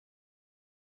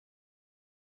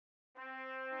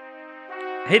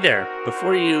Hey there!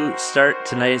 Before you start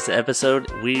tonight's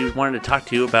episode, we wanted to talk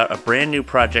to you about a brand new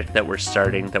project that we're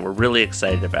starting that we're really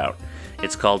excited about.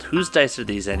 It's called Whose Dice Are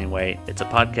These Anyway? It's a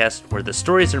podcast where the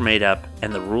stories are made up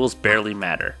and the rules barely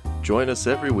matter. Join us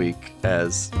every week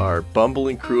as our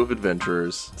bumbling crew of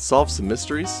adventurers solve some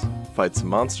mysteries, fight some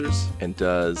monsters, and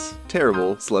does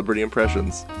terrible celebrity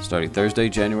impressions. Starting Thursday,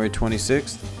 January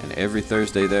 26th, and every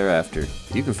Thursday thereafter.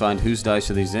 You can find Whose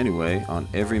Dice Are These Anyway on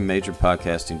every major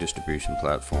podcasting distribution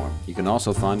platform. You can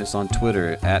also find us on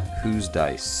Twitter at Whose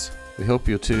Dice. We hope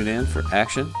you'll tune in for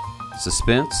action,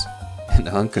 suspense, and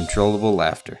uncontrollable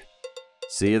laughter.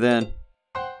 See you then.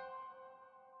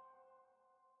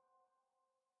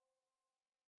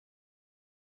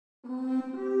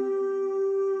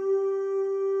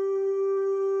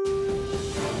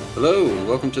 Hello, and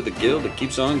welcome to the Guild That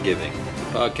Keeps On Giving,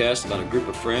 a podcast about a group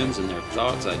of friends and their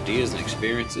thoughts, ideas, and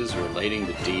experiences relating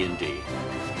to D&D.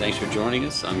 Thanks for joining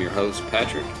us. I'm your host,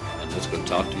 Patrick, and let's go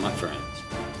talk to my friends.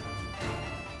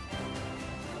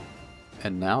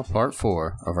 And now, part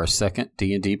 4 of our second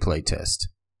D&D playtest.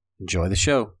 Enjoy the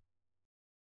show.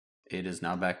 It is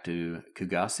now back to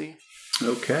Kugasi.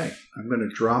 Okay, I'm going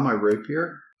to draw my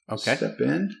rapier. Okay. Step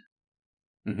in.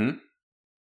 Mm-hmm.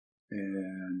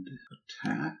 And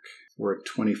attack. We're at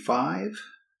 25.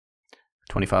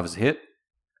 25 is a hit.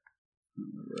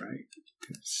 All right.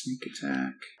 Sneak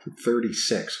attack.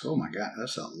 36. Oh my god,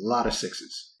 that's a lot of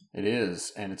sixes. It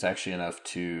is, and it's actually enough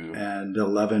to... And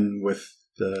 11 with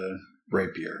the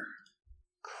rapier.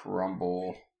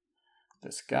 Crumble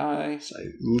this guy. So I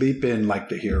leap in like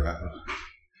the hero.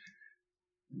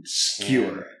 And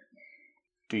skewer it.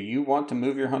 Do you want to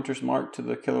move your hunter's mark to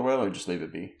the killer whale or just leave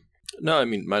it be? No, I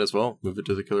mean, might as well move it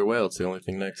to the killer whale. It's the only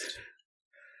thing next.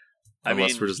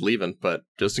 Unless we're just leaving, but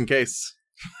just in case.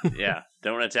 Yeah,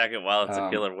 don't attack it while it's a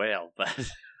killer whale, but...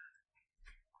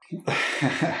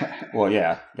 Well,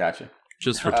 yeah, gotcha.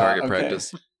 Just for target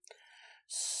practice.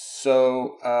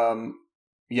 So,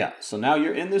 so now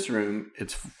you're in this room.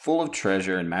 It's full of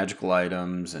treasure and magical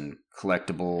items and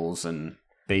collectibles and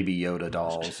baby Yoda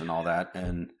dolls and all that.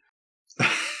 And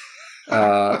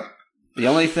the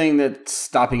only thing that's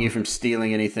stopping you from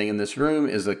stealing anything in this room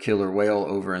is a killer whale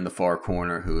over in the far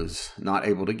corner who is not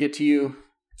able to get to you.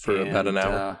 For about an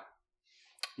hour.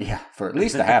 For at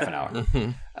least a half an hour.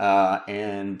 Mm-hmm.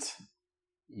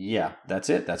 That's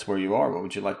it. That's where you are. What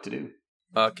would you like to do?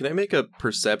 Can I make a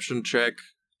perception check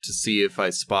to see if I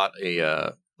spot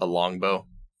a longbow?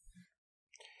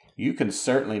 You can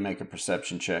certainly make a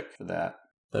perception check for that.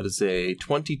 That is a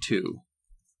 22.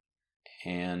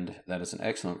 And that is an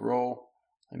excellent roll.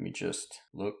 Let me just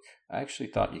look. I actually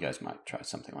thought you guys might try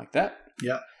something like that.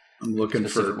 Yeah, I'm looking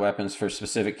specific for weapons for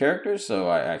specific characters, so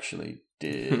I actually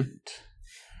did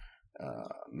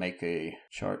make a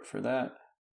chart for that.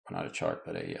 Well, not a chart,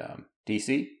 but a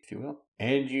DC, if you will.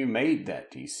 And you made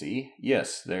that DC.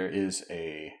 Yes, there is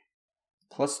a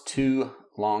 +2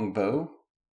 longbow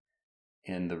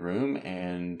in the room,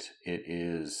 and it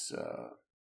is...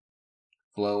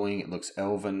 glowing. It looks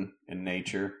elven in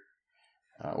nature,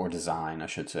 or design, I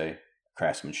should say,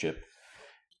 craftsmanship.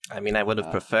 I mean, I would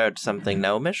have preferred something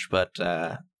gnomish, but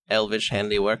elvish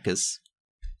handiwork is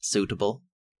suitable,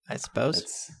 I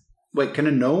suppose. Wait, can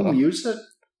a gnome use it?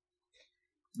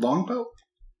 Longbow?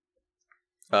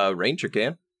 Ranger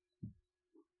can.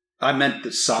 I meant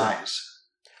the size.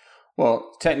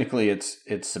 Well, technically,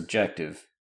 it's subjective.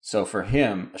 So for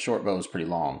him, a short bow is pretty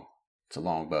long. It's a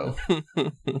long bow.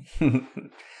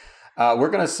 We're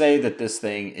going to say that this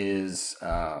thing is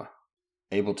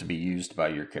able to be used by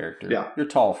your character. Yeah. You're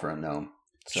tall for a gnome.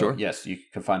 So, sure. Yes, you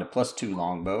can find a +2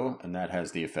 longbow, and that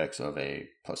has the effects of a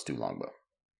 +2 longbow.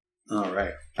 All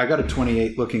right. I got a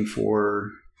 28 looking for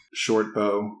short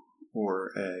bow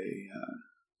or a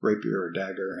rapier or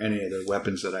dagger, any of the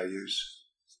weapons that I use.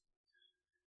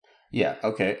 Yeah,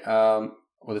 okay.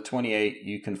 With a 28,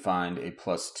 you can find a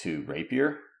 +2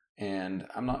 rapier. And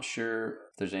I'm not sure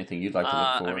if there's anything you'd like to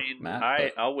look for, Matt.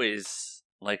 I always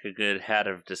like a good hat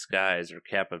of disguise or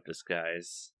cap of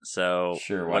disguise. So,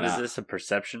 sure, what is this, a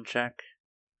perception check?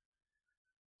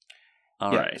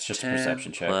 All right, it's just a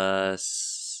perception check.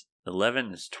 Plus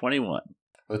 11 is 21.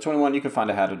 With 21, you can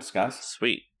find a hat of disguise.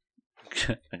 Sweet.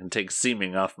 I can take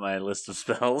seeming off my list of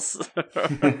spells. But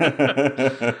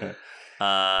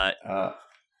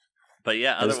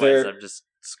yeah, otherwise I'm just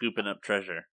scooping up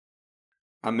treasure.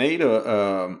 I made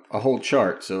a whole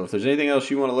chart, so if there's anything else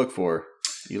you want to look for,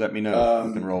 you let me know.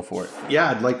 We can roll for it.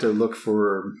 Yeah, I'd like to look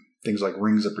for things like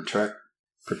rings of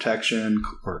protection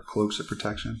or cloaks of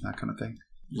protection, that kind of thing.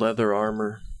 Leather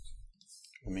armor.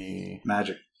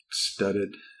 Magic studded.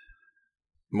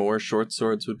 More short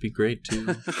swords would be great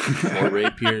too. More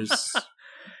rapiers.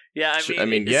 Yeah, I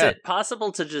mean, is yeah. it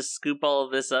possible to just scoop all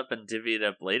of this up and divvy it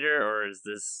up later, or is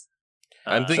this...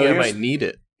 I'm thinking I might need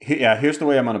it. Yeah, here's the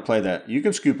way I'm going to play that. You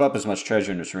can scoop up as much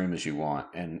treasure in this room as you want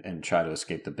and try to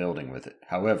escape the building with it.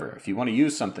 However, if you want to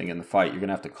use something in the fight, you're going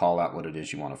to have to call out what it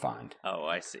is you want to find. Oh,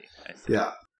 I see.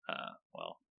 Yeah.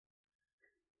 Well,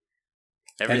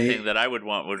 everything that I would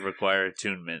want would require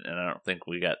attunement, and I don't think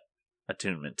we got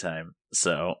attunement time.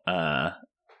 So, yeah.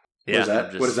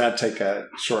 What does that take? A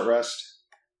short rest?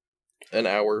 An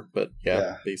hour, but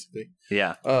yeah. Basically.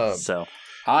 Yeah. Leather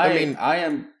I'm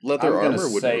armor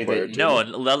would say require that No,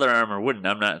 and leather armor wouldn't.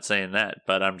 I'm not saying that,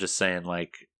 but I'm just saying,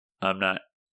 like, I'm not...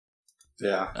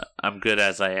 Yeah. I'm good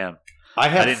as I am.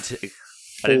 I didn't take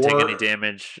any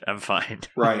damage. I'm fine.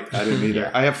 Right, I didn't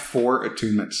either. I have 4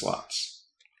 attunement slots.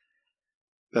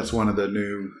 That's one of the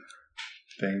new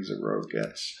things a rogue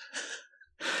gets.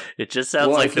 It just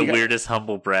sounds like the weirdest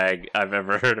humble brag I've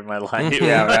ever heard in my life.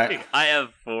 Yeah, right. Like, I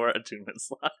have 4 attunement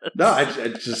slots. No,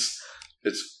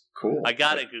 it's cool. I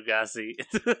got it, Gugasi.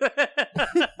 That's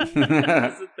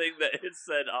the thing that is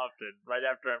said often, right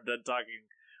after I'm done talking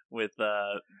with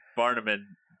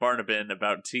Barnabin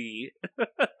about tea.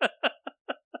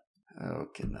 Oh,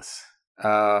 goodness.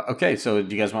 Okay, so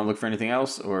do you guys want to look for anything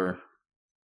else, or...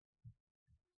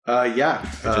 Yeah.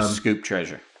 Or just scoop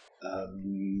treasure?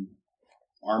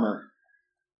 Armor.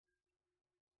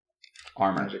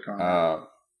 Magic armor.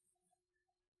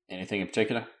 Anything in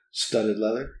particular? Studded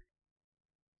leather.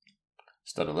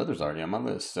 Studded leather's already on my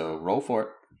list, so roll for it.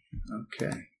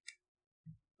 Okay.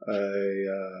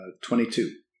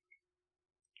 22.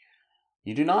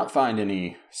 You do not find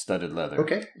any studded leather.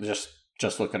 Okay.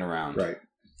 Just looking around. Right.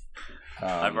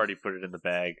 I've already put it in the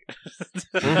bag.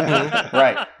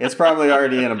 Right. It's probably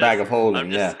already in a bag of holding. I'm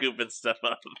just scooping stuff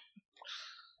up.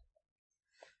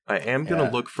 I am going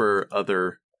to look for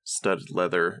other studded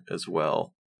leather as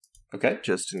well. Okay.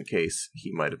 Just in case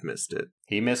he might have missed it.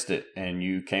 He missed it, and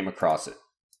you came across it.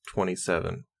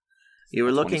 27. You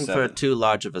were looking 27. for too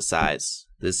large of a size.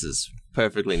 This is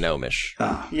perfectly gnomish.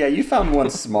 Yeah, you found one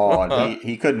small, and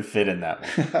he couldn't fit in that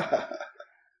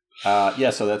one. Yeah,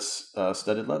 so that's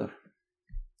studded leather.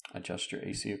 Adjust your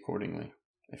AC accordingly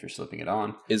if you're slipping it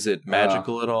on. Is it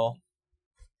magical at all?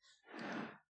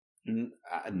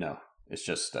 No, it's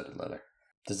just studded leather.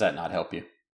 Does that not help you?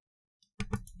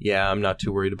 Yeah, I'm not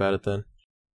too worried about it then.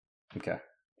 Okay.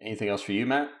 Anything else for you,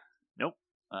 Matt? Nope.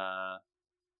 All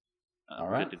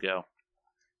right. Good to go.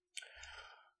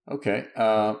 Okay.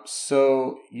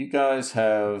 So you guys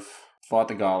have fought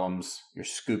the golems. You're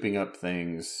scooping up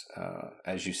things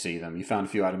as you see them. You found a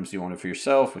few items you wanted for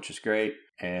yourself, which is great.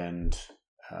 And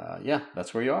yeah,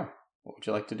 that's where you are. What would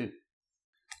you like to do?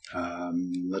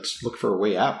 Let's look for a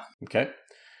way out. Okay.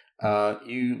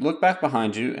 You look back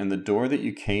behind you, and the door that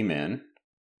you came in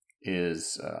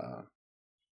is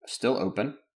still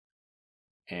open.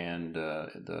 And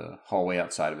the hallway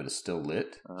outside of it is still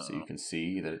lit. Uh-oh. So you can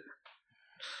see that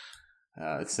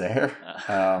it's there.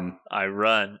 I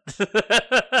run.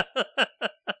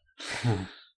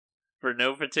 For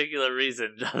no particular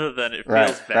reason other than it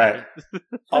feels bad. Right.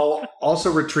 I'll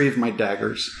also retrieve my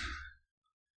daggers.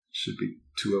 Should be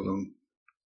 2 of them.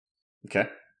 Okay.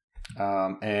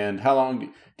 And how long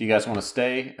do you guys want to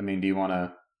stay? I mean, do you want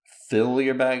to fill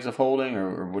your bags of holding,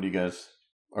 or what do you guys...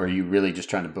 Or are you really just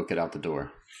trying to book it out the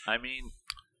door? I mean...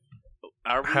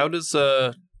 How does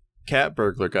cat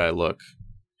burglar guy look?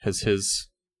 Has his,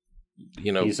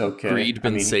 He's okay. greed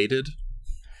been sated?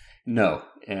 No,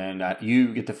 and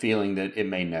you get the feeling that it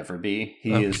may never be.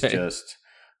 He is just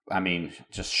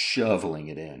shoveling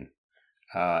it in.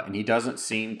 And he doesn't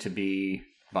seem to be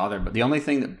bothered. But the only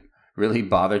thing that really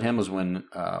bothered him was when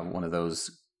one of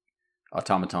those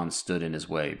automatons stood in his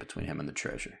way between him and the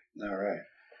treasure. All right.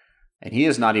 And he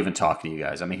is not even talking to you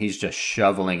guys. I mean, he's just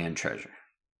shoveling in treasure.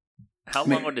 How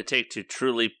long would it take to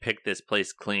truly pick this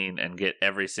place clean and get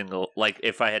every single... Like,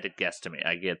 if I had to guesstimate,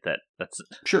 I get that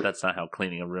that's not how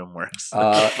cleaning a room works.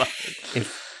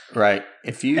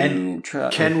 If you try...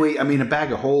 Can we... I mean, a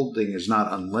bag of holding is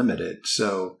not unlimited,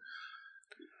 so...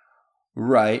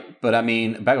 Right, but I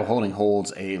mean, a bag of holding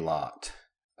holds a lot.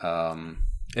 And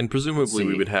presumably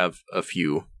we would have a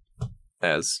few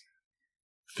as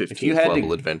 15th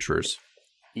level adventurers.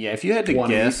 Yeah, if you had to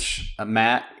guess,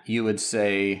 Matt, you would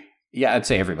say... Yeah, I'd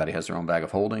say everybody has their own bag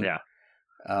of holding. Yeah.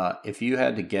 If you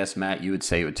had to guess, Matt, you would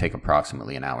say it would take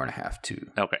approximately an hour and a half to...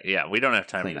 Okay, yeah, we don't have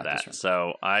time for that.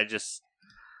 So I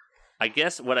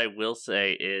guess what I will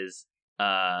say is,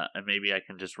 and maybe I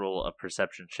can just roll a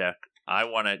perception check, I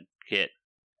want to get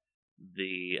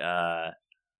the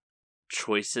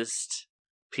choicest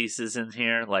pieces in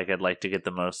here. Like, I'd like to get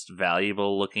the most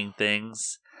valuable looking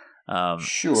things.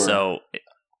 Sure. So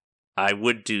I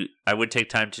would take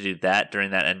time to do that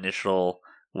during that initial,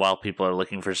 while people are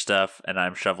looking for stuff and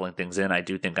I'm shoveling things in. I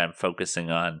do think I'm focusing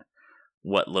on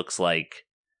what looks like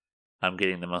I'm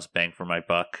getting the most bang for my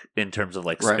buck in terms of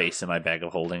like space in my bag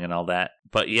of holding and all that.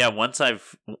 But yeah,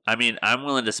 I'm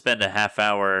willing to spend a half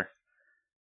hour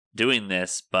doing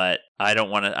this, but I don't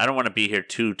want to be here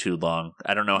too long.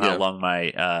 I don't know how long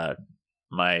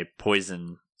my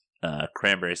poison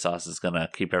cranberry sauce is gonna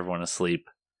keep everyone asleep.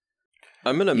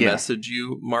 I'm gonna message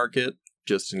you, Market,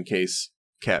 just in case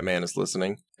Catman is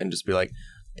listening, and just be like,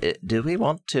 do we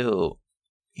want to...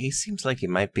 He seems like he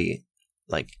might be,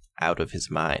 like, out of his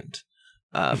mind.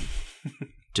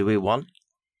 Do we want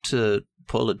to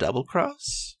pull a double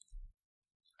cross?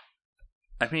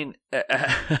 I mean,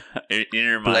 in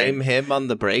your mind... Blame him on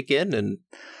the break-in and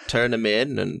turn him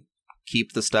in and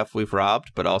keep the stuff we've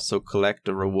robbed, but also collect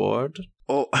a reward?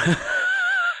 Oh,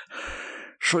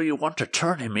 so you want to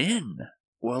turn him in?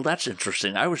 Well, that's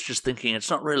interesting. I was just thinking it's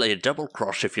not really a double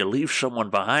cross if you leave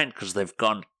someone behind because they've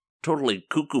gone totally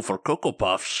cuckoo for Cocoa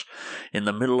Puffs in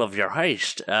the middle of your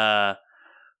heist.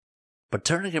 But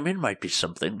turning him in might be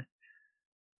something.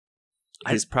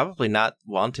 He's probably not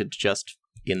wanted just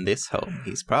in this home.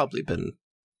 He's probably been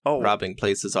robbing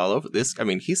places all over this. I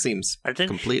mean, he seems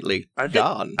completely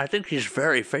gone. I think he's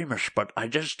very famous, but I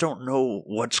just don't know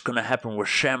what's going to happen with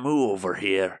Shamu over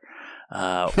here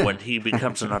when he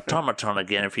becomes an automaton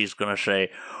again. If he's going to say,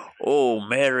 "Oh,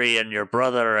 Mary and your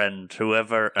brother and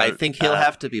whoever," I think he'll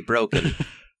have to be broken.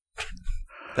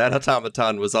 That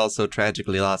automaton was also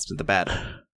tragically lost in the battle.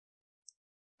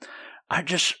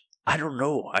 I don't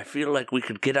know. I feel like we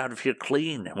could get out of here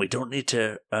clean, and we don't need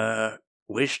to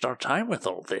waste our time with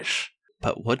all this.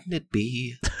 But wouldn't it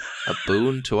be a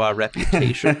boon to our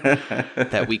reputation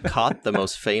that we caught the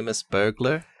most famous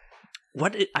burglar?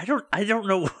 What? I don't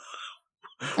know.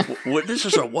 This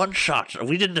is a one-shot.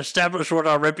 We didn't establish what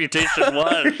our reputation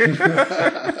was.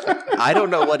 I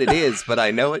don't know what it is, but I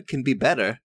know it can be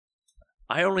better.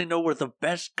 I only know we're the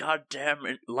best goddamn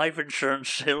life insurance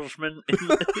salesman in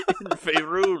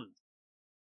Faerun.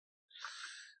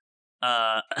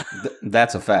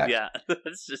 That's a fact. Yeah,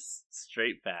 that's just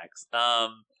straight facts.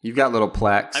 You've got little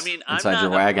plaques inside your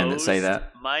wagon that say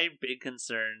that. My big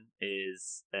concern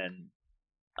is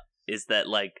that,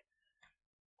 like,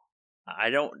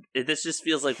 this just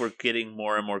feels like we're getting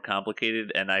more and more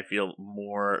complicated, and I feel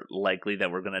more likely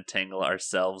that we're going to tangle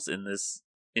ourselves in this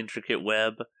intricate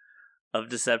web of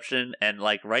deception. And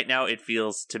like right now it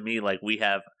feels to me like we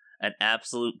have an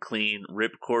absolute clean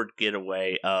ripcord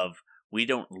getaway of, we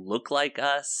don't look like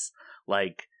us,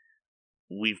 like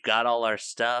we've got all our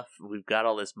stuff, we've got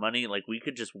all this money, like we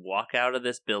could just walk out of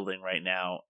this building right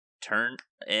now,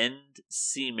 end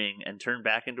seeming and turn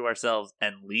back into ourselves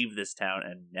and leave this town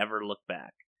and never look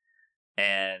back.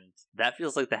 And that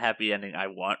feels like the happy ending I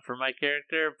want for my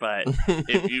character. But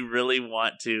if you really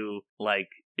want to, like,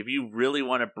 if you really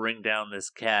want to bring down this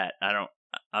cat, I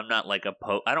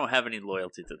don't have any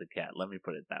loyalty to the cat. Let me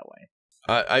put it that way.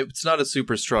 It's not a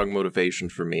super strong motivation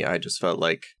for me. I just felt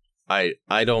like I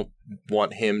don't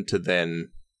want him to then,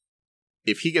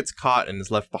 if he gets caught and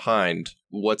is left behind,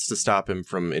 what's to stop him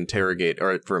from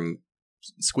from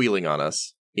squealing on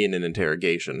us in an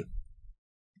interrogation?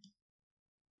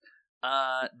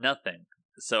 Nothing.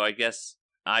 So I guess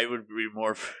I would be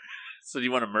more. So do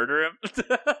you want to murder him?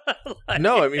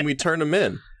 No, I mean, we turn him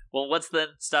in. Well, what's then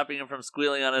stopping him from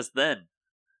squealing on us then?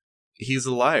 He's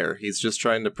a liar. He's just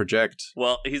trying to project.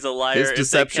 Well, he's a liar. His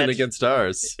deception against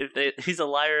ours. He's a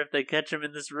liar if they catch him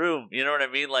in this room. You know what I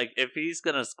mean? Like, if he's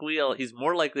gonna squeal, he's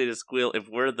more likely to squeal if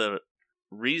we're the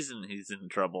reason he's in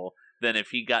trouble than if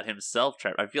he got himself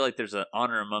trapped. I feel like there's an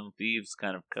honor among thieves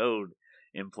kind of code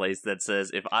in place that says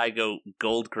if I go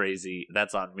gold crazy,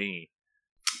 that's on me.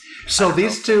 So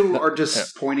these two are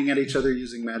just pointing at each other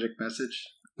using magic message?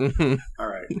 All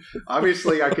right.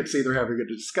 Obviously, I could see they're having a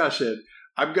discussion.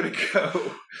 I'm going to go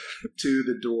to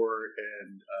the door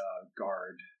and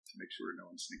guard to make sure no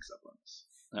one sneaks up on us.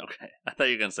 Okay. I thought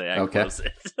you were going to say I close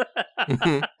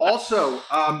it. Also,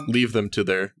 leave them to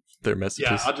their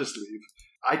messages. Yeah, I'll just leave.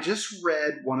 I just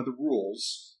read one of the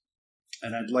rules,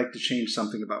 and I'd like to change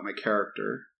something about my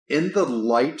character. In the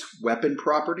light weapon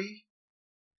property,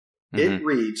 it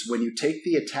reads, when you take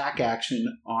the attack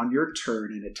action on your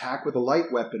turn and attack with a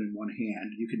light weapon in one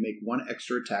hand, you can make one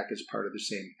extra attack as part of the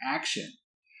same action.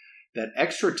 That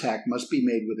extra attack must be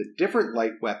made with a different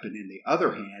light weapon in the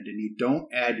other hand, and you don't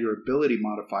add your ability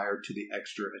modifier to the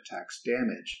extra attack's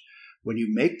damage. When you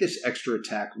make this extra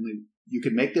attack, you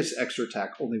can make this extra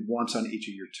attack only once on each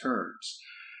of your turns.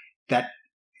 That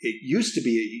it used to be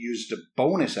you used a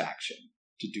bonus action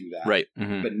to do that. Right.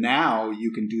 Mm-hmm. But now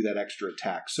you can do that extra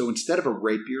attack. So instead of a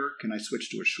rapier, can I switch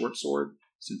to a short sword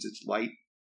since it's light?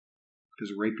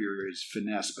 Because a rapier is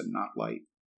finesse but not light.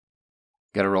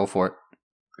 Got to roll for it.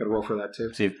 Got to roll for that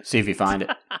too. See if you find it.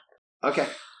 Okay.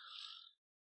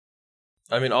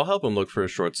 I mean, I'll help him look for a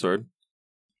short sword.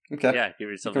 Okay. Yeah, give You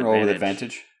yourself can roll with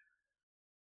advantage.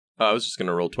 I was just going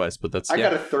to roll twice, but that's... I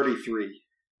got a 33.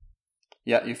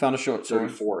 Yeah, you found a short sword.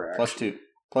 34, actually.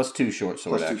 Plus two short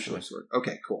sword, Plus 2 actually. short sword.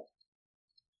 Okay, cool.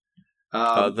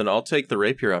 Then I'll take the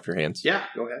rapier off your hands. Yeah,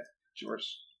 go ahead. It's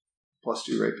yours. Plus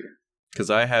 2 rapier. Because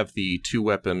I have the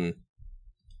 2-weapon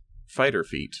fighter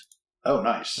feat. Oh,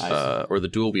 nice. Or the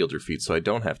dual-wielder feat, so I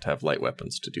don't have to have light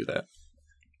weapons to do that.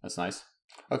 That's nice.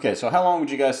 Okay, so how long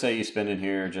would you guys say you spend in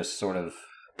here just sort of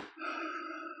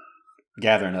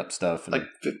gathering up stuff and Like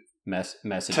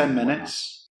messaging? 10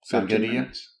 minutes. Sound good to you?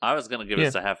 Minutes. I was going to give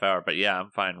us a half hour, but yeah,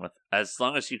 I'm fine with... As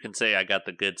long as you can say I got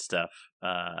the good stuff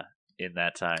in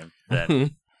that time,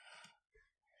 then...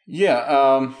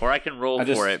 Yeah. Or I can roll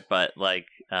for it, but like...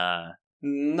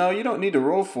 No, you don't need to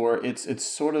roll for it. It's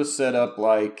sort of set up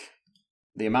like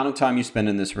the amount of time you spend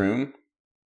in this room,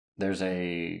 there's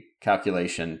a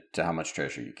calculation to how much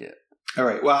treasure you get. All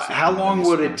right. Well, So how long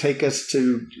would it spend. take us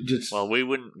to just Well, we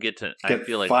wouldn't get to... get I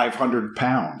feel like... 500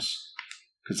 pounds?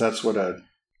 Because that's what a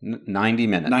 90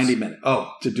 minutes. 90 minute.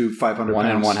 Oh, to do 500 1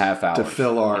 pounds. and 1/2 hours. To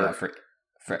fill our... Yeah,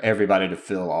 for everybody to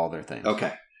fill all their things.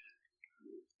 Okay.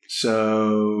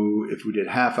 So if we did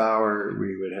half hour,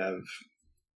 we would have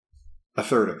a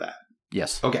third of that.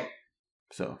 Yes. Okay.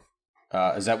 So,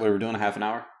 is that what we're doing? Half an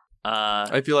hour?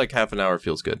 I feel like half an hour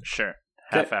feels good. Sure.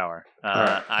 Half hour.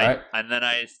 right. And then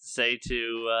I say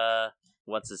to,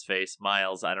 what's his face?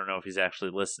 Miles, I don't know if he's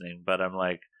actually listening, but I'm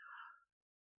like,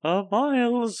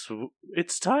 Miles,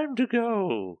 it's time to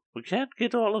go. We can't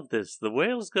get all of this. The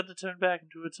whale's going to turn back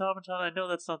into automaton. I know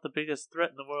that's not the biggest threat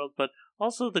in the world, but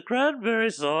also the cranberry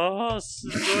sauce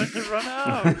is going to run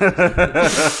out.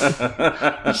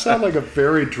 You sound like a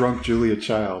very drunk Julia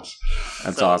Childs.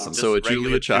 That's awesome. So a just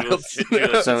regular Julia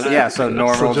Childs. So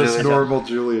normal. So just Julia. normal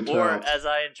Julia Or, Childs. as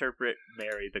I interpret,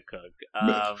 Mary the cook.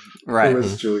 Right. Who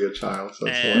is Julia Childs?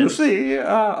 That's And- hilarious.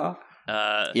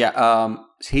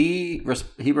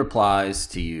 He replies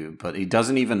to you, but he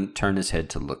doesn't even turn his head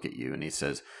to look at you, and he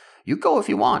says, "You go if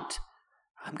you want.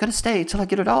 I'm gonna stay till I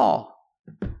get it all."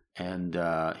 And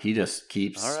he just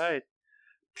keeps All right.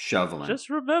 shoveling. Just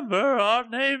remember, our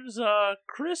names are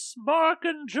Chris, Mark,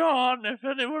 and John, if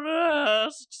anyone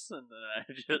asks. And then I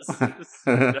just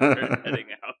start heading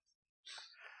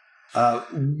out.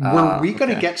 Were we going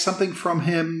to okay. get something from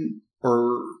him,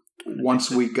 or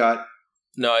once we got...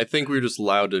 No, I think we were just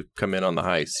allowed to come in on the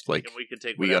heist. Like, And we could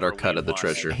take we got our whatever cut we of the want.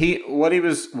 treasure.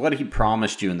 What he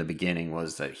promised you in the beginning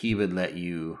was that he would let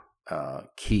you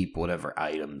keep whatever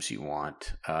items you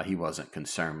want. He wasn't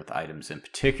concerned with items in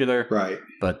particular, Right.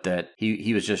 but that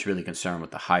he was just really concerned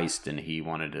with the heist, and he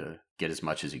wanted to get as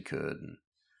much as he could. And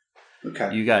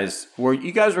Okay. you guys were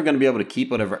going to be able to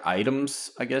keep whatever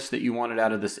items, I guess, that you wanted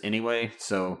out of this anyway.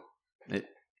 So it's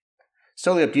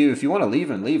totally up to you. If you want to leave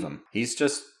him.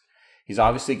 He's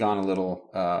obviously gone a little.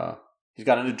 He's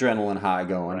got an adrenaline high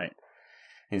going. Right.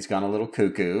 He's gone a little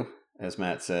cuckoo, as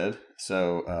Matt said.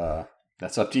 So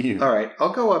that's up to you. All right.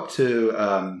 I'll go up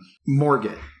to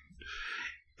Morgan.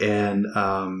 And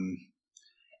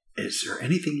is there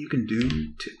anything you can do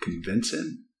to convince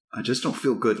him? I just don't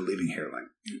feel good leaving him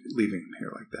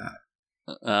here like that.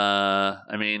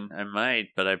 I mean, I might,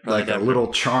 but I probably Like a have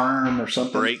little charm or to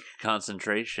something. break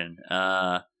concentration.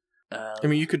 I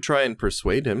mean, you could try and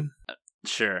persuade him.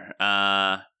 Sure.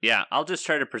 Yeah, I'll just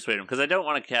try to persuade him because I don't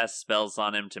want to cast spells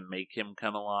on him to make him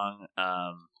come along.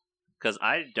 Because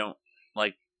I don't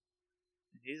like.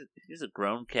 He's a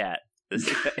grown cat.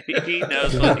 he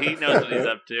knows what he's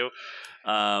up to.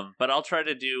 But I'll try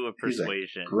to do a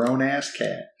persuasion. Grown ass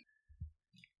cat.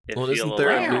 if Well, he'll isn't there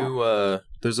a allow. new?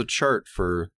 There's a chart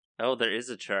for Oh, there is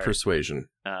a chart. persuasion,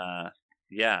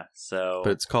 Yeah. So.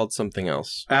 but it's called something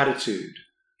else. Attitude.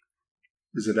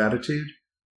 Is it attitude?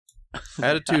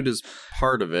 Attitude is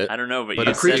part of it. I don't know, but But you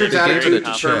A it's said creature's it's very attitude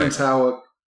confident. determines how...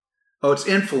 it's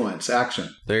influence,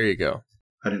 action. There you go.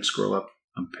 I didn't scroll up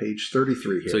on page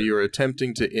 33 here. So you are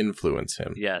attempting to influence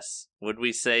him. Yes. Would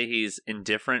we say he's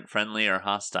indifferent, friendly, or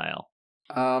hostile?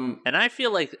 And And I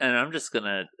feel like, and I'm just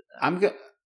gonna.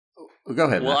 Go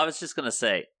ahead. Well, Matt. I was just gonna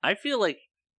say, I feel like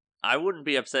I wouldn't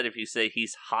be upset if you say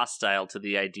he's hostile to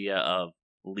the idea of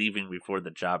leaving before the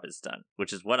job is done,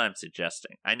 which is what I'm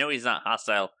suggesting. I know he's not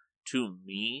hostile to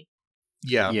me,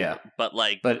 yeah, but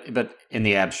like, but in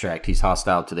the abstract, he's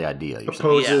hostile to the idea. You're saying.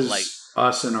 Opposes Yeah, like-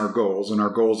 us and our goals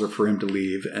are for him to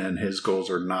leave, and his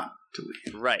goals are not to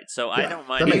leave. Right. So I don't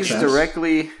mind. That makes sense.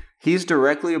 He's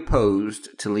directly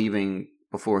opposed to leaving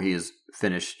before he is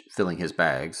finished filling his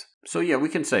bags. So yeah, we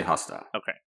can say hostile.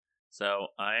 Okay. So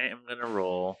I am going to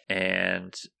roll,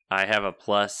 and I have a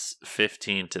plus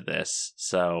 15 to this.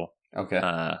 So Okay.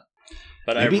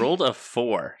 but Maybe? I rolled a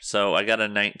 4, so I got a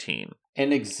 19.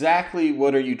 And exactly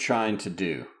what are you trying to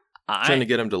do? Trying to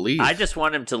get him to leave. I just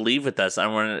want him to leave with us. I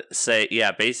want to say,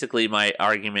 yeah, basically my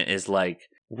argument is like,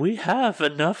 we have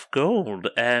enough gold,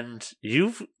 and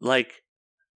you've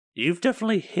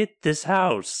definitely hit this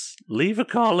house. Leave a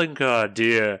calling card,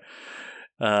 dear.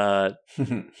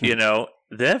 You know,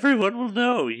 everyone will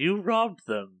know you robbed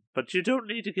them, but you don't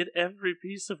need to get every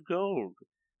piece of gold,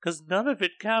 because none of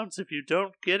it counts if you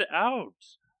don't get out.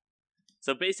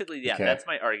 So basically, yeah, Okay. that's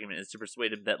my argument, is to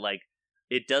persuade him that, like,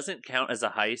 it doesn't count as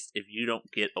a heist if you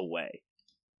don't get away.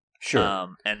 Sure.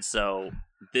 And so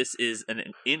this is an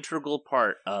integral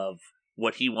part of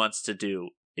what he wants to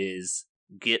do, is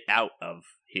get out of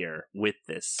here with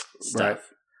this stuff. Right.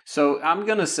 So I'm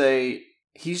gonna say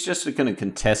he's just gonna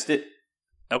contest it.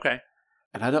 Okay.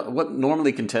 And I don't what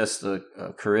normally contests a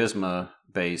charisma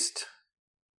based,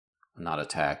 not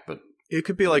attack, but It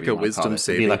could be like a wisdom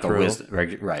saving like throw.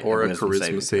 Right, Or a wisdom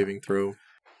charisma saving throw.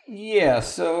 Yeah,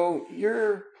 so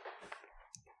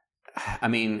I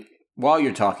mean, while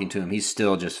you're talking to him, he's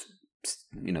still just,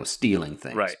 stealing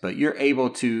things. Right. But you're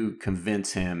able to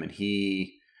convince him, and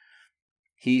he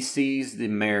sees the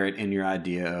merit in your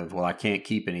idea of, well, I can't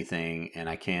keep anything, and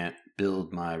I can't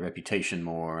build my reputation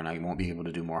more, and I won't be able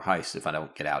to do more heists if I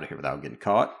don't get out of here without getting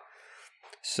caught.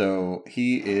 So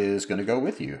he is going to go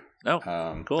with you.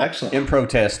 Oh, cool. Excellent. In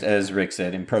protest, as Rick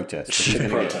said, in protest.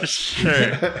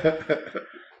 Sure.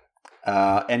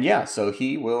 And yeah, so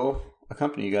he will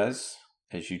accompany you guys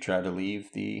as you try to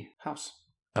leave the house.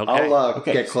 Okay. I'll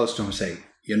Okay. get close to him and say,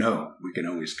 we can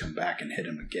always come back and hit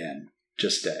him again,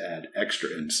 just to add extra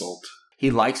insult. He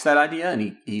likes that idea,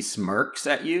 and he smirks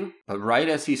at you. But right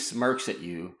as he smirks at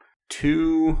you,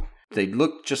 they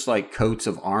look just like coats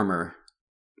of armor,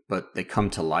 but they come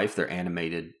to life. They're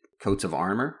animated coats of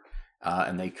armor,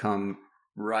 and they come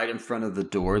right in front of the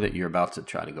door that you're about to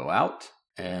try to go out.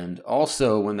 And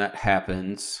also, when that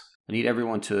happens, I need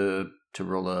everyone to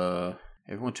roll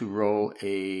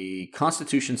a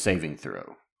Constitution saving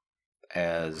throw,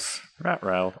 as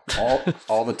Ruh-roh.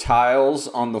 all the tiles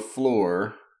on the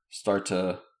floor start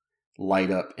to light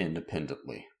up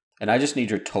independently. And I just need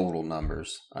your total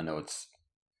numbers. I know it's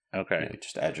Okay.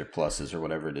 just add your pluses or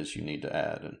whatever it is you need to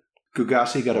add. And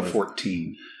Gugasi got a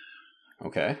 14.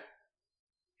 okay.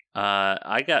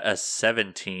 I got a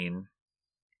 17.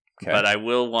 Okay. But I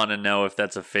will want to know if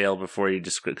that's a fail before you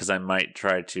just, because I might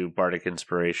try to Bardic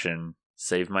Inspiration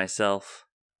save myself.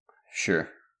 Sure.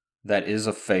 That is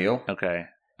a fail. Okay.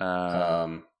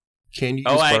 Can you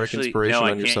use Bardic Inspiration no,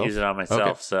 I on can't yourself? use it on myself.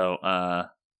 Okay. So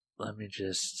let me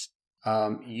just.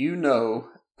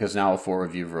 Because now all four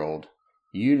of you have rolled,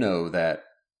 that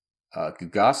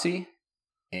Gugasi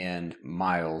and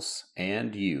Miles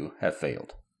and you have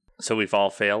failed. So we've all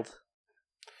failed?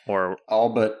 Or. All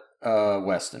but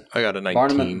Weston. I got a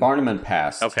 19. Barnum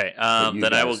passed. Okay, but you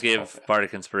then I will guys all give failed.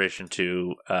 Bardic Inspiration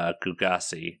to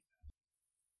Gugasi.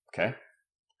 Okay.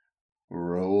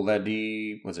 Roll that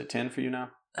D. Was it 10 for you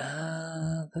now?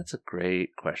 That's a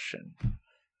great question.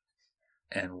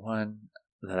 And one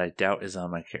that I doubt is on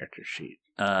my character sheet.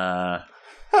 I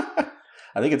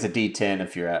think it's a D10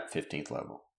 if you're at 15th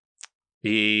level.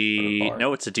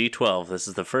 No, it's a D12. This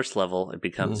is the first level. It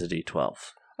becomes a D12.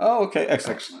 Oh, okay.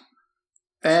 Excellent. Excellent.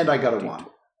 And I got a 1.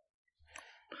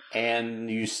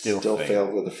 And you still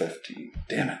failed with a 15.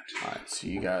 Damn it. All right, so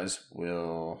you guys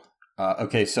will...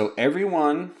 okay, so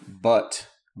everyone but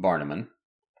Barnum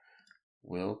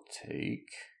will take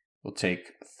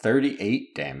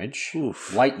 38 damage.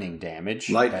 Oof. Lightning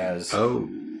damage. As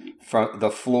from the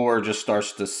floor just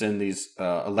starts to send these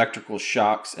electrical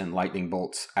shocks and lightning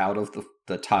bolts out of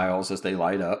the tiles as they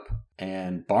light up.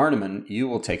 And Barnum, you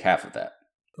will take half of that.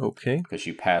 Okay. Because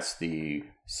you passed the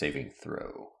saving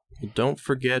throw. Don't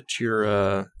forget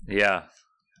your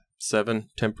 7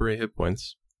 temporary hit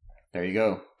points. There you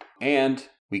go. And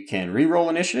we can re-roll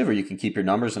initiative, or you can keep your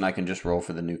numbers, and I can just roll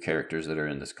for the new characters that are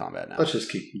in this combat now. Let's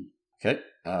just keep them. Okay,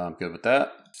 I'm good with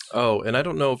that. Oh, and I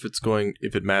don't know if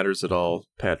it matters at all,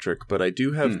 Patrick, but I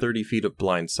do have 30 feet of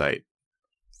blind sight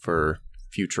for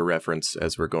future reference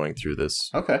as we're going through this.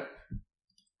 Okay.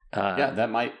 Yeah, that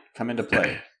might come into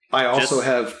play. I also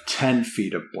have 10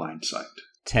 feet of blind sight.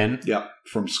 10? Yep,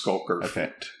 from Skulker.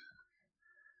 Okay.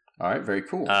 All right, very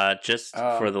cool.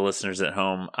 For the listeners at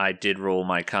home, I did roll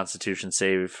my Constitution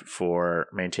save for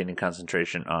maintaining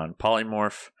concentration on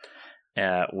Polymorph,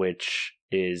 which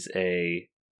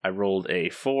I rolled a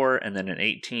 4 and then an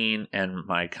 18, and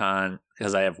my con,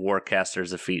 because I have Warcaster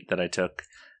as a feat that I took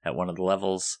at one of the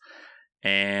levels,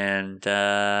 and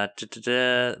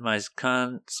my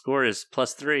con score is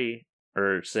 +3,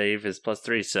 or save is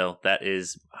 +3, so that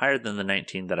is higher than the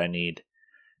 19 that I need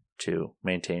to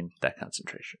maintain that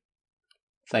concentration.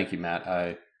 Thank you, Matt.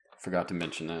 I forgot to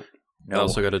mention that. I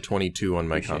also got a 22 on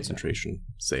my concentration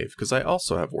save, because I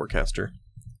also have Warcaster.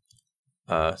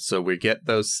 So we get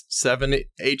those 7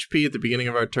 HP at the beginning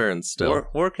of our turns still.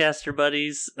 Warcaster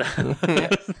buddies. Yeah.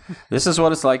 This is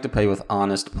what it's like to play with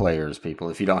honest players, people.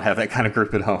 If you don't have that kind of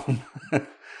group at home,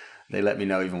 they let me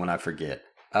know even when I forget.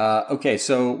 Okay,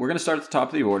 so we're going to start at the top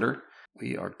of the order.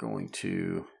 We are going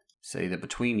to say that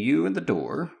between you and the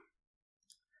door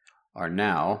are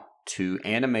now 2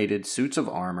 animated suits of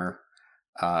armor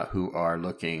who are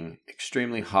looking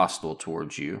extremely hostile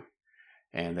towards you.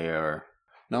 And they are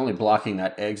not only blocking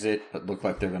that exit, but look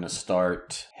like they're going to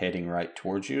start heading right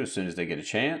towards you as soon as they get a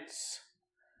chance.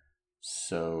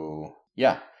 So,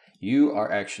 yeah, you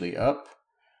are actually up,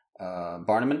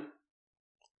 Barnaman.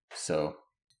 So,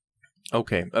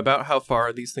 okay, about how far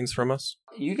are these things from us?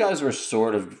 You guys were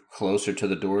sort of closer to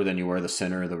the door than you were the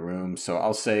center of the room, so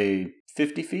I'll say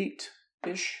 50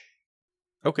 feet-ish.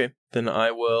 Okay, then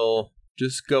I will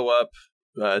just go up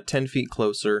 10 feet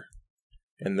closer,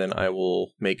 and then I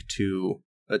will make 2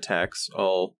 attacks.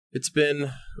 It's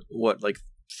been, like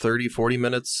 30, 40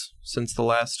 minutes since the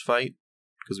last fight?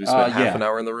 Because we spent half an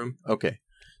hour in the room? Okay,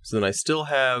 so then I still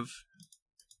have...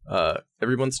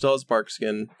 everyone still has bark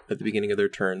skin at the beginning of their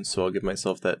turn, so I'll give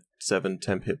myself that 7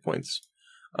 temp hit points.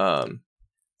 And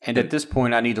at this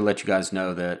point, I need to let you guys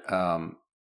know that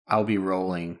I'll be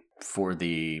rolling for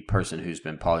the person who's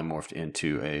been polymorphed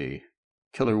into a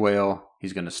killer whale.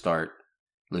 He's going to start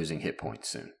losing hit points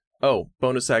soon. Oh,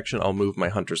 bonus action, I'll move my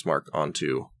hunter's mark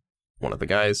onto one of the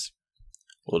guys.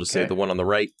 We'll just say the one on the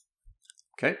right.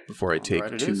 Okay. Before I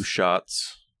take 2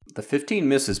 shots. The 15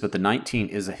 misses, but the 19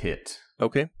 is a hit.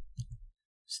 Okay.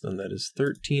 So then that is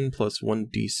 13 plus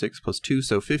 1d6 plus 2,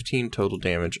 so 15 total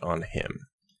damage on him.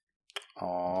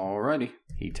 Alrighty.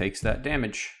 He takes that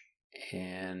damage.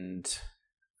 And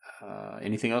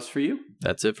anything else for you?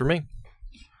 That's it for me.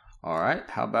 Alright,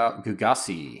 how about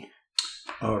Gugasi?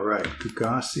 Alright,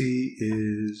 Gugasi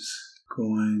is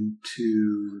going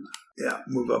to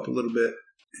move up a little bit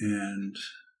and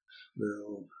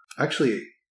will... Actually,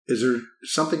 is there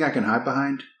something I can hide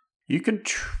behind? You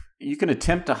can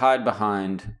attempt to hide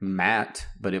behind Matt,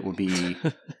 but it will be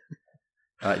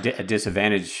a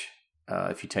disadvantage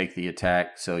if you take the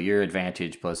attack. So your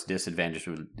advantage plus disadvantage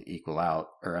would equal out,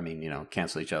 or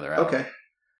cancel each other out. Okay.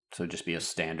 So just be a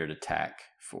standard attack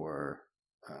for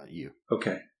you.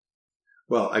 Okay.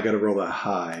 Well, I got to roll a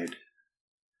hide.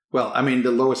 Well,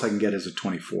 the lowest I can get is a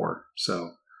 24.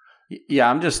 So. Yeah,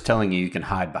 I'm just telling you can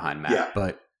hide behind Matt,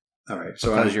 but. All right,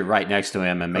 so because you're right next to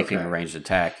him and making a ranged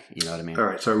attack, you know what I mean? All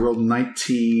right, so I rolled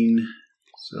 19,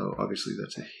 so obviously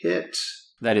that's a hit.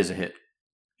 That is a hit.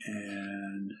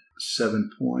 And 7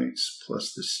 points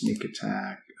plus the sneak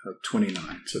attack of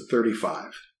 29, so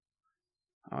 35.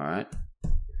 All right.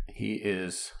 He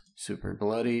is super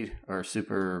bloodied, or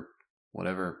super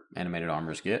whatever animated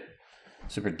armors get.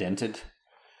 Super dented.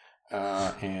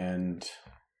 And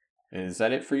is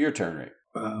that it for your turn, Rick?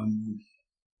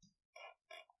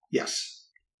 Yes.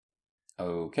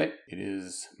 Okay. It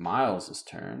is Miles'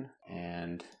 turn,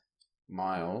 and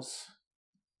Miles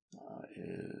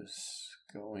is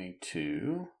going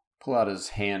to pull out his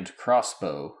hand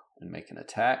crossbow and make an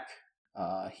attack.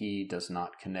 He does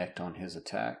not connect on his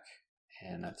attack,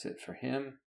 and that's it for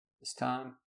him this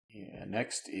time. Yeah,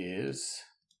 next is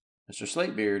Mr.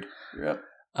 Slatebeard. You're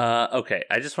up. Okay,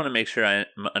 I just want to make sure I'm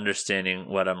understanding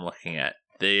what I'm looking at.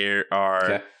 There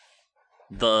are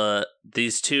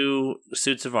these 2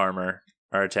 suits of armor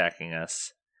are attacking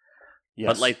us.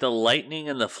 Yes. But the lightning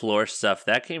and the floor stuff,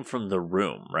 that came from the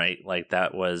room, right?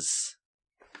 That was...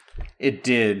 It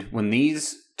did. When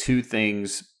these 2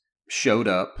 things showed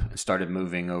up and started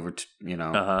moving over to,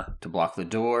 to block the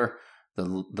door,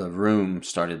 the room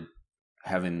started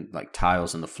having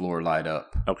tiles in the floor light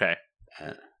up. Okay.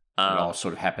 And it all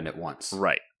sort of happened at once.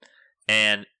 Right.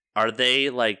 And are they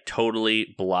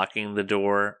totally blocking the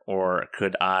door, or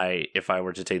could I, if I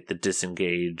were to take the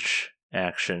disengage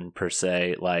action per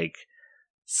se,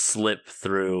 slip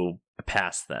through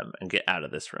past them and get out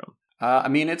of this room?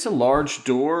 It's a large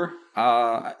door.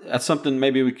 That's something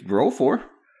maybe we could roll for.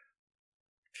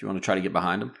 If you want to try to get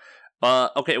behind them.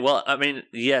 Okay, well, I mean,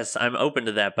 yes, I'm open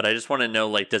to that, but I just want to know,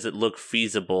 like, does it look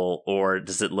feasible or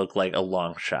does it look like a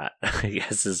long shot? I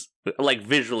guess is like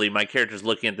visually, my character's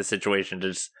looking at the situation.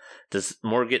 Does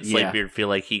Morgit Slatebeard feel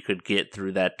like he could get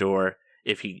through that door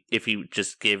if he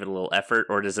just gave it a little effort,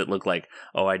 or does it look like,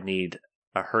 oh, I'd need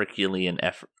a Herculean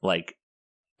effort, like?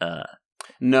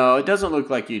 No, it doesn't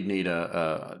look like you'd need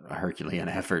a Herculean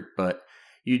effort, but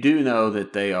you do know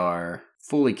that they are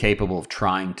fully capable of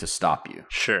trying to stop you.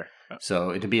 Sure.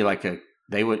 So it'd be like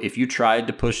they would, if you tried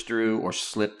to push through or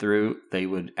slip through, they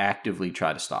would actively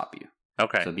try to stop you.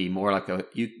 Okay. So it'd be more like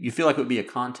you feel like it would be a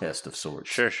contest of sorts.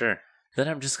 Sure. Then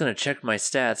I'm just going to check my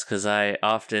stats because I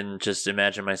often just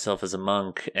imagine myself as a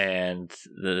monk, and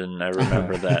then I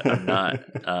remember that I'm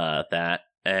not that.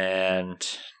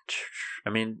 And I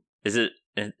mean, is it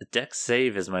Dex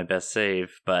save is my best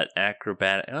save, but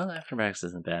acrobatics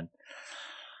isn't bad.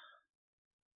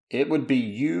 It would be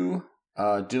you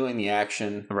doing the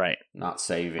action, right? Not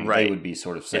saving. Right. They would be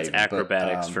sort of saving. It's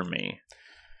acrobatics for me.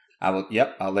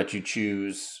 I'll let you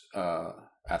choose.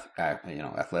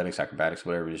 Athletics, acrobatics,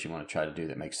 whatever it is you want to try to do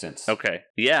that makes sense. Okay.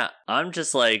 Yeah, I'm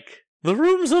just like, the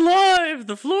room's alive,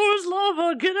 the floor's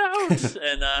lava, get out,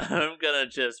 and I'm gonna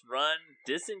just run,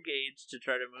 disengage to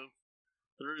try to move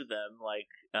through them,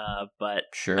 but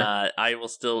sure. I will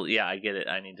still. Yeah, I get it.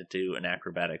 I need to do an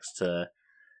acrobatics to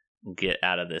get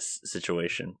out of this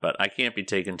situation, but I can't be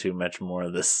taking too much more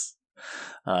of this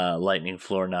lightning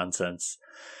floor nonsense.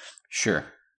 Sure.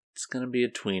 It's going to be a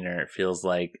tweener, it feels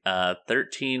like.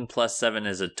 13 plus 7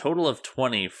 is a total of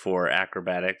 20 for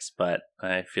acrobatics, but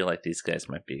I feel like these guys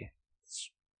might be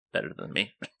better than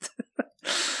me.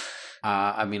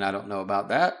 I mean, I don't know about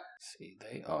that. Let's see,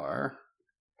 they are...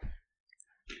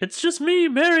 It's just me,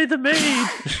 Mary the maid!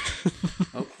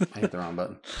 Oh, I hit the wrong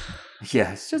button.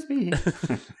 Yeah, it's just me.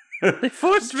 They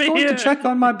forced me here. To check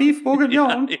on my beef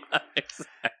bourguignon. Yeah,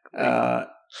 exactly.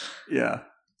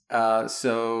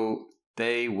 So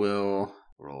they will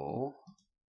roll.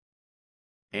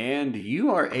 And you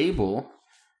are able...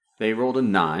 They rolled a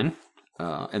 9.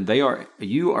 And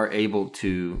you are able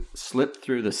to slip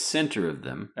through the center of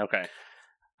them. Okay.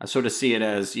 I sort of see it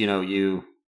as, you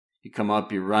come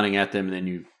up, you're running at them, and then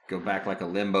you go back like a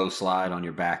limbo slide on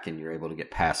your back, and you're able to get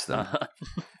past them.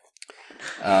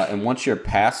 And once you're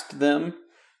past them,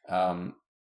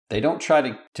 they don't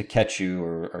try to catch you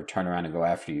or turn around and go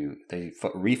after you. They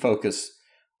refocus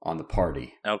on the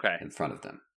party in front of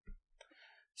them.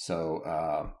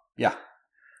 So,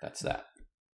 that's that.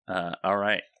 All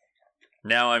right.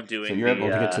 Now I'm doing. So you're able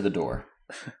to get to the door.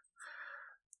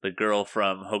 The girl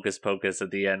from Hocus Pocus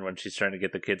at the end when she's trying to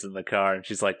get the kids in the car, and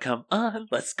she's like, "Come on,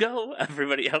 let's go!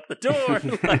 Everybody out the door!"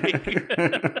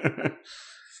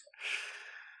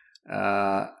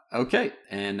 Okay,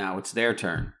 and now it's their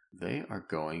turn. They are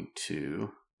going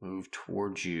to move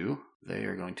towards you. They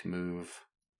are going to move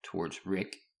towards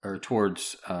Rick or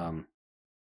towards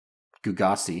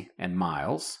Gugasi and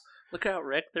Miles. Look out,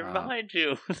 Rick! They're behind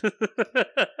you.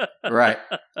 Right.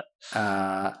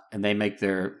 And they make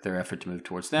their effort to move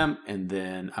towards them, and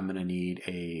then I'm going to need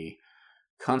a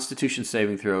Constitution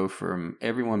saving throw from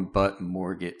everyone but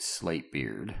Morgit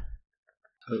Slatebeard.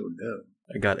 Oh no!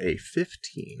 I got a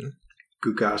 15.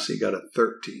 Gugasi got a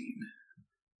 13.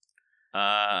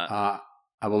 I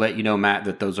will let you know, Matt,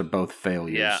 that those are both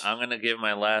failures. Yeah, I'm going to give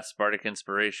my last bardic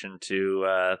inspiration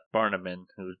to Barnaman,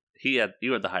 who you had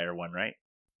the higher one, right?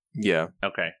 Yeah.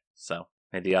 Okay, so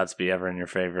may the odds be ever in your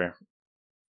favor.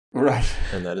 Right.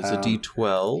 And that is a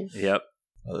D12. Yep.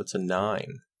 Oh, that's a 9.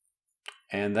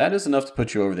 And that is enough to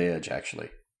put you over the edge, actually.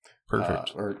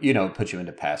 Perfect. Or, put you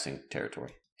into passing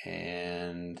territory.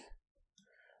 And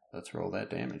let's roll that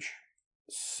damage.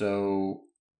 So,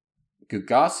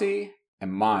 Gugasi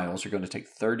and Miles are going to take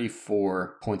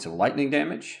 34 points of lightning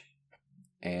damage.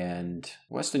 And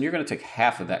Weston, you're going to take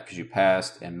half of that because you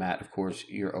passed. And Matt, of course,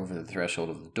 you're over the threshold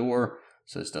of the door,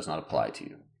 so this does not apply to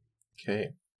you. Okay.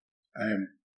 I am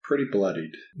pretty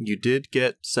bloodied. You did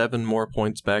get 7 more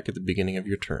points back at the beginning of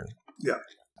your turn. Yeah.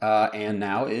 And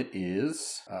now it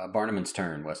is Barnaman's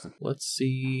turn, Weston. Let's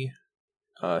see.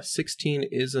 16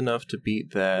 is enough to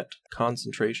beat that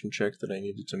concentration check that I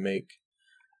needed to make.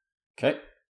 Okay.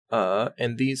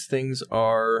 And these things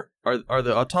are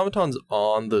the automatons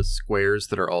on the squares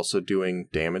that are also doing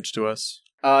damage to us?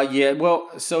 Yeah, well,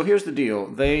 so here's the deal.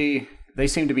 They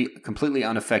seem to be completely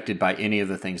unaffected by any of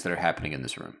the things that are happening in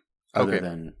this room. Other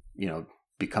than,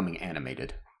 becoming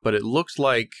animated. But it looked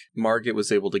like Margit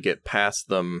was able to get past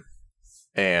them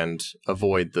and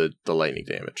avoid the lightning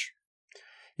damage.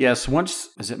 Yes,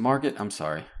 is it Margit? I'm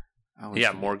sorry.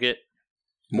 Morgit.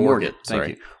 Thank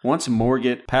you. Once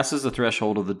Morgit passes the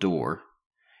threshold of the door,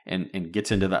 and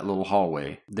gets into that little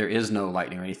hallway. There is no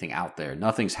lightning or anything out there.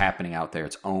 Nothing's happening out there.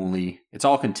 It's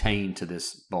all contained to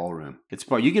this ballroom.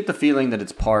 You get the feeling that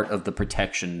it's part of the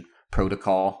protection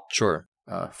protocol. Sure.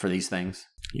 For these things.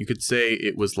 You could say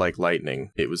it was like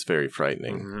lightning. It was very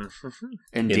frightening.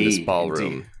 Indeed. In this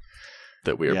ballroom indeed.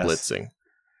 that we are blitzing.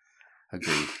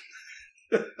 Agreed.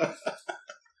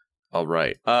 All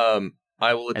right.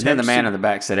 I will attempt. And then the man in the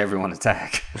back said, "Everyone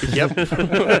attack." Yep.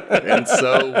 And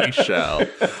so we shall.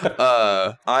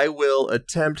 I will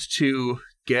attempt to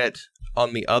get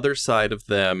on the other side of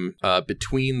them,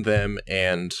 between them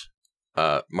and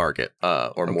Margit,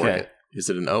 or Morgit. Is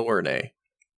it an O or an A?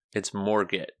 It's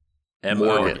Morgit.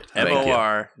 Morgit.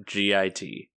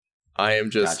 Morgit. I am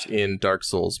just in Dark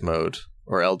Souls mode,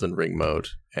 or Elden Ring mode,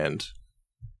 and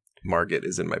Margit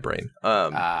is in my brain.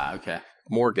 Okay.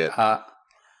 Morgit.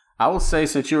 I will say,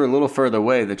 since you're a little further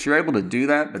away, that you're able to do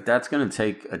that, but that's going to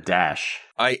take a dash.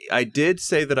 I did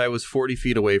say that I was 40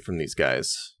 feet away from these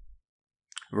guys.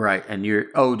 Right, and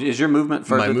is your movement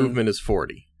further? My movement is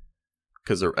 40.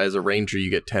 Because as a ranger, you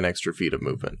get 10 extra feet of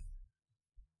movement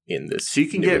in this. So you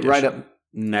can get right up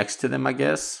next to them, I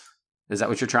guess? Is that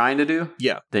what you're trying to do?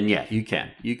 Yeah. Then yeah, you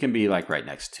can. You can be like right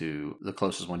next to the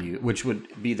closest one to you, which would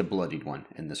be the bloodied one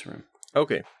in this room.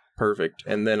 Okay, perfect.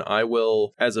 And then I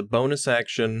will, as a bonus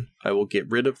action, I will get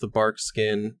rid of the bark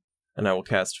skin, and I will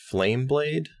cast Flame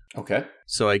Blade. Okay.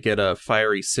 So I get a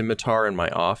fiery scimitar in my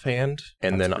offhand,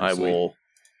 and then I will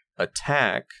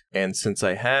attack, and since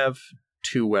I have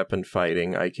 2-weapon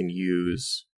fighting, I can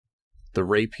use the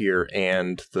rapier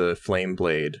and the flame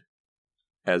blade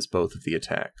as both of the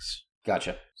attacks.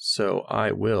 Gotcha. So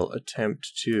I will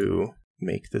attempt to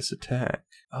make this attack.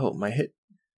 Oh,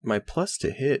 my plus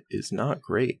to hit is not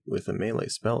great with a melee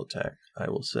spell attack, I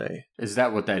will say. Is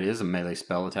that what that is, a melee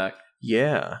spell attack?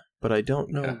 Yeah, but I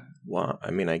don't know why.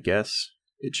 I mean, I guess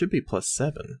it should be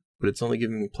 +7, but it's only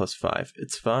giving me +5.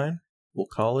 It's fine. We'll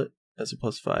call it as a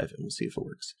 +5, and we'll see if it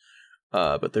works.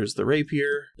 But there's the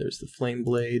rapier, there's the flame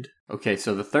blade. Okay,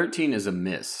 so the 13 is a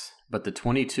miss, but the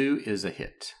 22 is a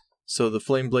hit. So the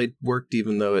flame blade worked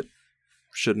even though it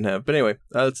shouldn't have. But anyway,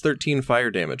 it's 13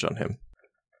 fire damage on him.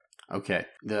 Okay,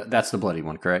 that's the bloody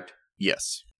one, correct?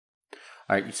 Yes.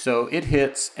 All right, so it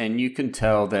hits, and you can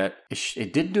tell that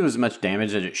it didn't do as much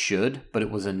damage as it should, but it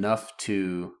was enough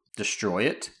to destroy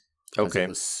it. Okay. It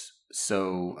was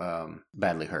so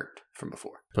badly hurt from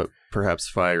before. But perhaps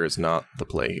fire is not the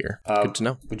play here. Good to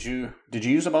know. Did you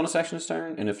use a bonus action this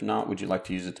turn? And if not, would you like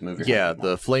to use it to move your Yeah, hand?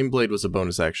 the flame blade was a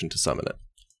bonus action to summon it.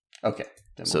 Okay.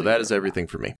 So that is everything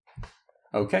for me.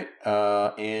 Okay.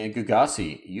 And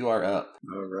Gugasi, you are up.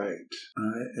 All right.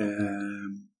 I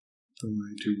am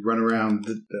going to run around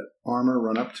the armor,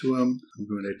 run up to him. I'm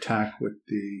going to attack with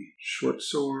the short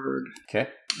sword. Okay.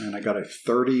 And I got a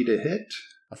 30 to hit.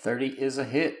 A 30 is a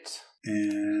hit.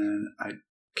 And I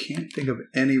can't think of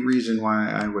any reason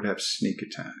why I would have sneak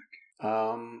attack.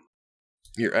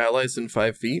 Your allies in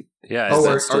 5 feet? Yeah.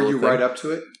 Are you right up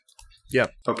to it? Yeah.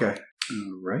 Okay.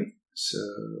 All right. So,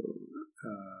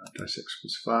 +6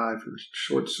 + 5 for the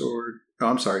short sword. Oh,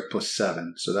 I'm sorry,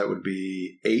 +7. So that would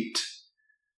be 8.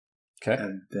 Okay.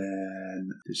 And then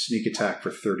the sneak attack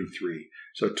for 33.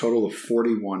 So a total of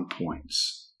 41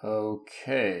 points.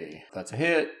 Okay. That's a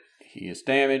hit. He is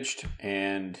damaged,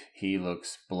 and he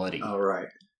looks bloody. All right.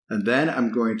 And then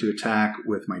I'm going to attack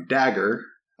with my dagger.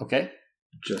 Okay.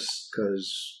 Just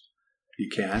because you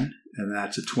can. And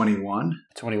that's a 21.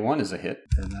 21 is a hit.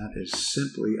 And that is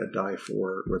simply a die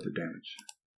 4 worth of damage.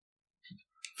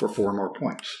 For 4 more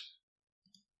points.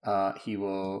 He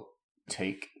will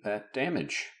take that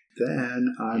damage.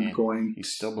 Then I'm going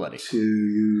he's still bloody. to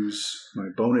use my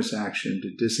bonus action to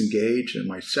disengage, and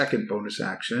my second bonus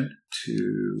action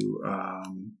to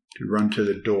run to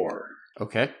the door.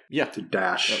 Okay. Yeah. To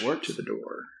dash to the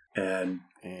door. And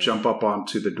jump up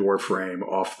onto the door frame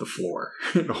off the floor.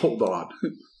 Hold on.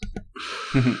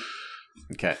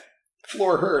 Okay.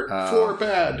 Floor hurt. Floor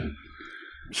bad.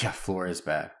 Yeah, floor is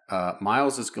bad.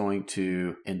 Miles is going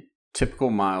to, in typical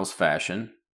Miles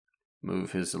fashion,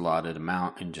 move his allotted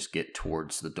amount and just get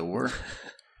towards the door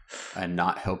and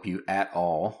not help you at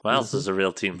all. Miles is a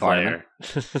real team player.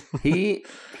 He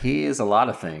is a lot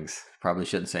of things. Probably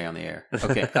shouldn't say on the air.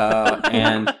 Okay.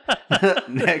 And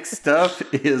next up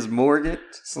is Morgit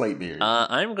Slatebeard.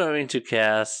 I'm going to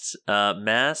cast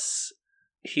Mass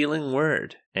Healing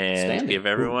Word and give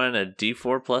everyone a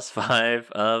D4 +5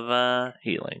 of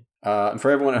healing. And for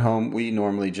everyone at home, we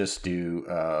normally just do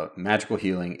magical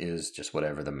healing is just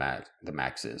whatever the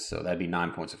max is. So that'd be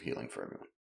 9 points of healing for everyone.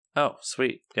 Oh,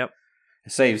 sweet. Yep.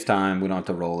 It saves time. We don't have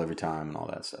to roll every time and all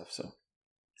that stuff.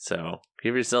 So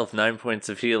give yourself 9 points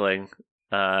of healing.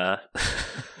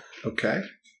 Okay.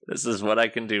 This is what I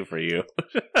can do for you.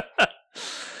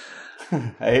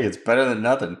 Hey, it's better than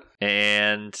nothing.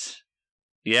 And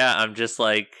yeah, I'm just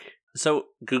like, so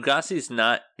Gugasi's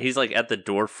not, he's like at the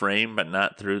door frame, but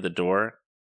not through the door.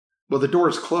 Well, the door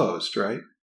is closed, right?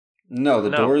 No, the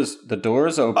door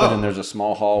is open, and there's a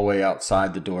small hallway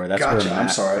outside the door. That's Gotcha. where I'm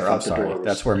sorry. I thought the door was...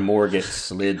 That's where Moore gets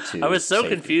slid to. I was so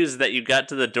safety. confused that you got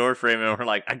to the door frame and were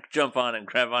like, I jump on and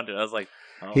grab onto it. I was like,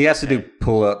 oh, he has to do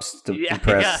pull-ups to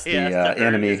impress the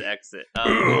enemy. His exit.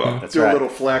 That's do right. a little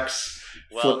flex.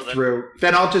 Flip through.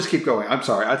 Then I'll just keep going. I'm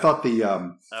sorry. I thought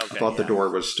the door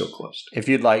was still closed. If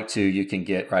you'd like to, you can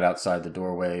get right outside the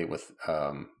doorway with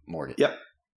Morgan. Yep.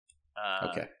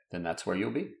 Okay, then that's where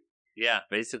you'll be. Yeah,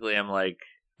 basically, I'm like,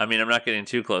 I mean, I'm not getting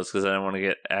too close because I don't want to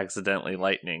get accidentally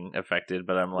lightning affected.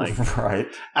 But I'm like, right.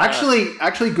 Actually,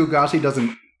 Gugasi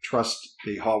doesn't trust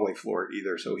the hallway floor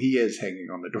either, so he is hanging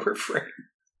on the door frame.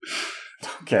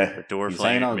 Okay. The door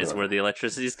frame is where the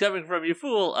electricity is coming from, you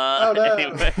fool. Oh, no.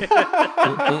 Anyway.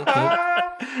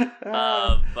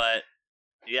 But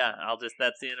yeah,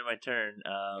 that's the end of my turn.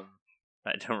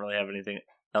 I don't really have anything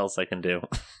else I can do.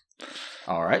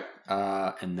 All right.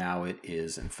 And now it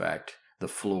is, in fact, the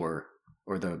floor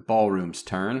or the ballroom's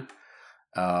turn.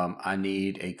 I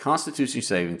need a Constitution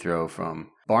saving throw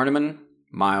from Barnaman,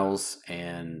 Miles,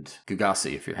 and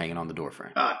Gugasi if you're hanging on the door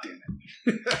frame. Ah, damn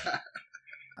it.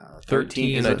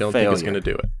 13 is I don't think it's going to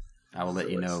do it. I will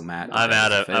let you know, Matt. I'm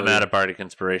out of Bardic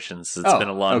Inspirations. It's been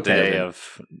a long day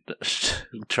of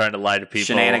trying to lie to people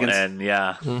shenanigans.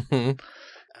 And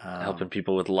helping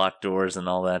people with locked doors and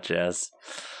all that jazz.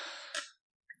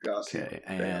 Okay,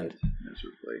 and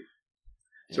miserably.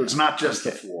 So it's not just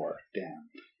the floor.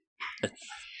 Damn.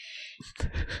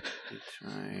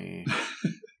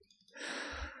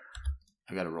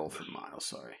 I got to roll for Miles.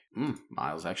 Sorry,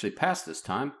 Miles actually passed this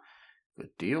time.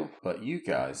 Good deal. But you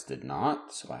guys did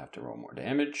not, so I have to roll more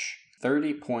damage.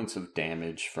 30 points of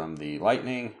damage from the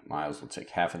lightning. Miles will take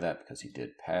half of that because he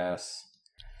did pass.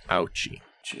 Ouchie.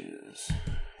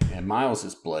 And Miles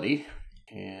is bloody.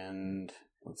 And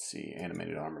let's see,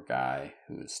 animated armor guy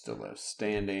who is still left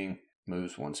standing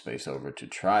moves one space over to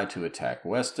try to attack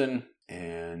Weston.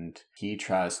 And he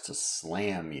tries to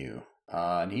slam you.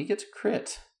 And he gets a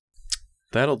crit.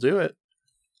 That'll do it.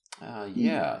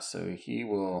 Yeah, so he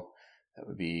will... That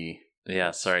would be...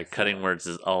 Yeah, sorry. Cutting words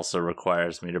also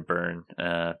requires me to burn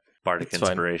Bardic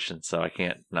Inspiration, so I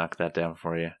can't knock that down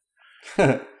for you.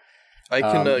 I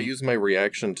can use my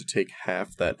reaction to take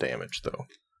half that damage, though.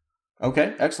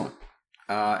 Okay, excellent.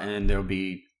 And there'll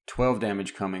be 12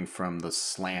 damage coming from the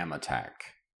slam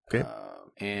attack. Okay.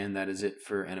 And that is it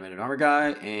for Animated Armor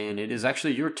Guy, and it is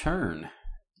actually your turn,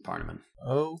 Barnaman.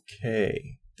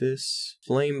 Okay. This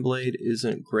Flame Blade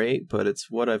isn't great, but it's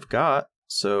what I've got.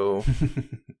 So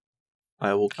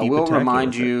I will keep attacking.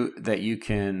 Remind you that you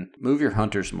can move your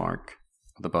Hunter's Mark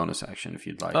with a bonus action if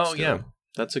you'd like. Oh, yeah.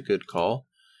 That's a good call.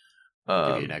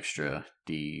 Give you an extra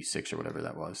D6 or whatever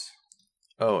that was.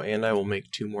 Oh, and I will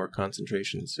make 2 more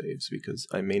concentration saves because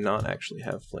I may not actually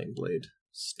have Flame Blade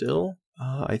still.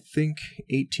 I think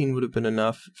 18 would have been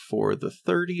enough for the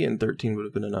 30 and 13 would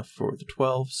have been enough for the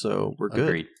 12, so we're good.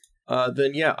 Agreed.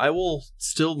 Then, yeah, I will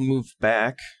still move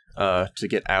back to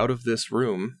get out of this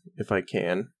room if I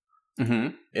can. Mm-hmm.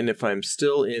 And if I'm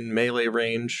still in melee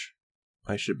range,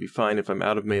 I should be fine. If I'm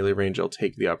out of melee range, I'll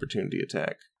take the opportunity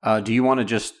attack. Do you want to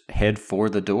just head for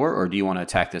the door, or do you want to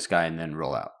attack this guy and then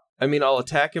roll out? I mean, I'll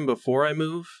attack him before I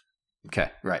move. Okay,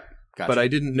 right. Gotcha. But I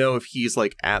didn't know if he's,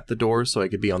 like, at the door, so I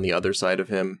could be on the other side of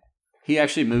him. He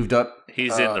actually moved up.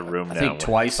 He's in the room now. I think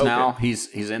twice now. He's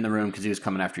in the room because he was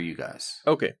coming after you guys.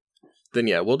 Okay. Then,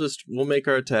 yeah, we'll make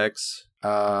our attacks.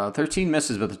 13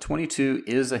 misses, but the 22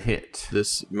 is a hit.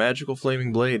 This magical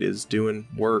flaming blade is doing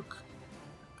work.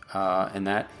 And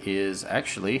that is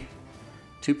actually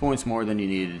 2 points more than you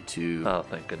needed to... Oh,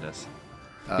 thank goodness.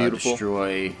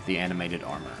 Destroy the animated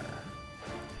armor.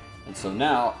 And so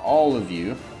now all of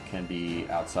you can be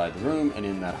outside the room and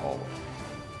in that hallway.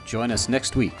 Join us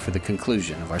next week for the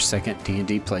conclusion of our second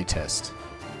D&D playtest.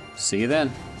 See you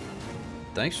then.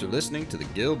 Thanks for listening to The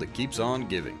Guild That Keeps On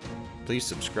Giving. Please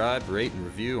subscribe, rate, and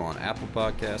review on Apple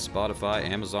Podcasts, Spotify,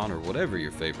 Amazon, or whatever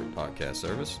your favorite podcast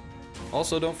service.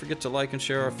 Also, don't forget to like and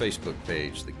share our Facebook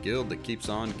page, The Guild That Keeps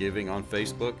On Giving on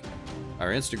Facebook, our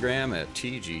Instagram at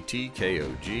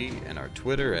TGTKOG, and our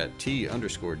Twitter at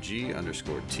T_G_T_K_O_G.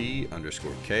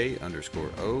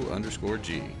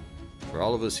 For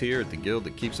all of us here at The Guild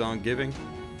That Keeps On Giving,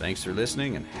 thanks for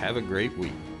listening and have a great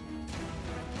week.